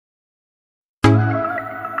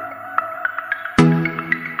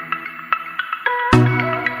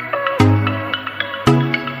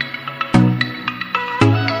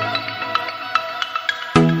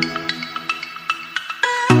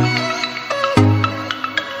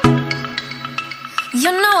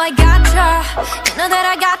You know I gotcha, you know that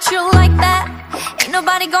I got you like that. Ain't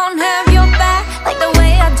nobody gonna have your back like the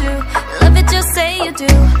way I do. Love it, just say you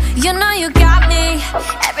do. You know you got me.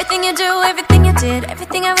 Everything you do, everything you did,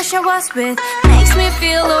 everything I wish I was with makes me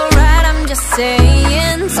feel alright, I'm just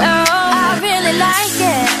saying so. I really like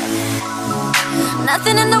it.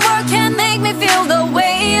 Nothing in the world can make me feel the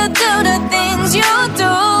way you do the things you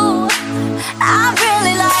do. I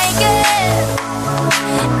really like it.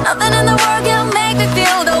 Nothing in the world can make me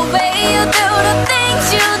feel the way you do the things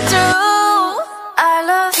you do. I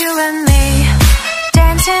love you and me,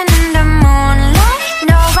 dancing in the moonlight,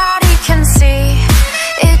 nobody can see.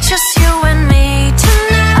 It's just you and me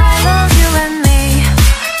tonight. I love you and me,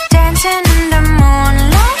 dancing in the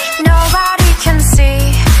moonlight, nobody can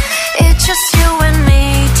see. It's just you and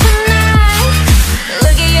me tonight.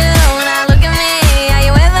 Look at you, now look at me. Are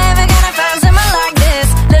you ever gonna find someone like this?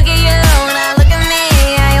 Look at you, now look at me.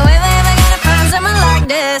 Are you ever gonna find someone like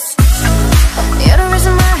this? You're the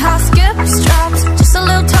reason my heart skips, drops. Just a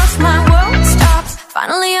little touch, my world stops.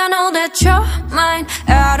 Finally I know that you're mine.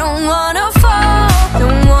 I don't wanna fall,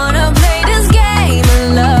 don't wanna play this game of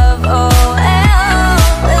love. Oh,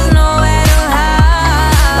 there's nowhere to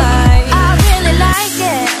hide. I really like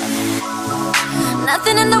it.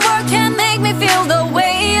 Nothing in the world can make me feel the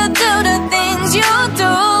way you do the things you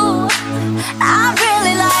do. I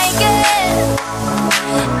really like it.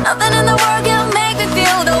 Nothing in the world can make me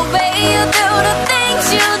feel the way you do the things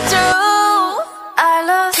you do. I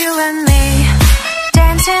love you and me,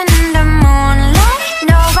 dancing in the moonlight,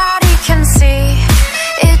 nobody can see.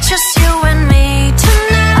 It's just you and me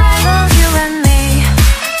tonight. I love you and me,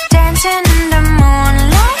 dancing in the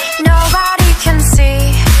moonlight, nobody can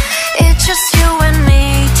see. It's just you and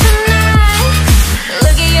me tonight.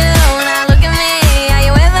 Look at you, now look at me. Are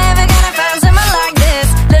you ever gonna find someone like this?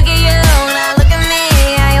 Look at you, now look at me.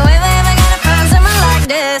 Are you ever gonna find someone like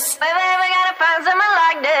this? Ever gonna find someone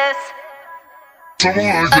like this?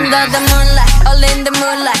 Under the moonlight, all in the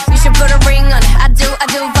moonlight. You should put a ring on it. I do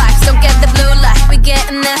vibes, don't get the blue light. We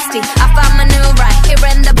getting nasty, I found my new right here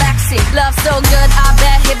in the backseat. Love so good, I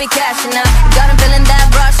bet he be cashing out. Got him feeling that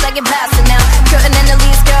rush like it passing out. Curtain in the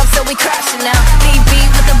leaves, girl, so we crashing out. Beat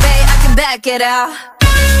with the bay, I can back it out.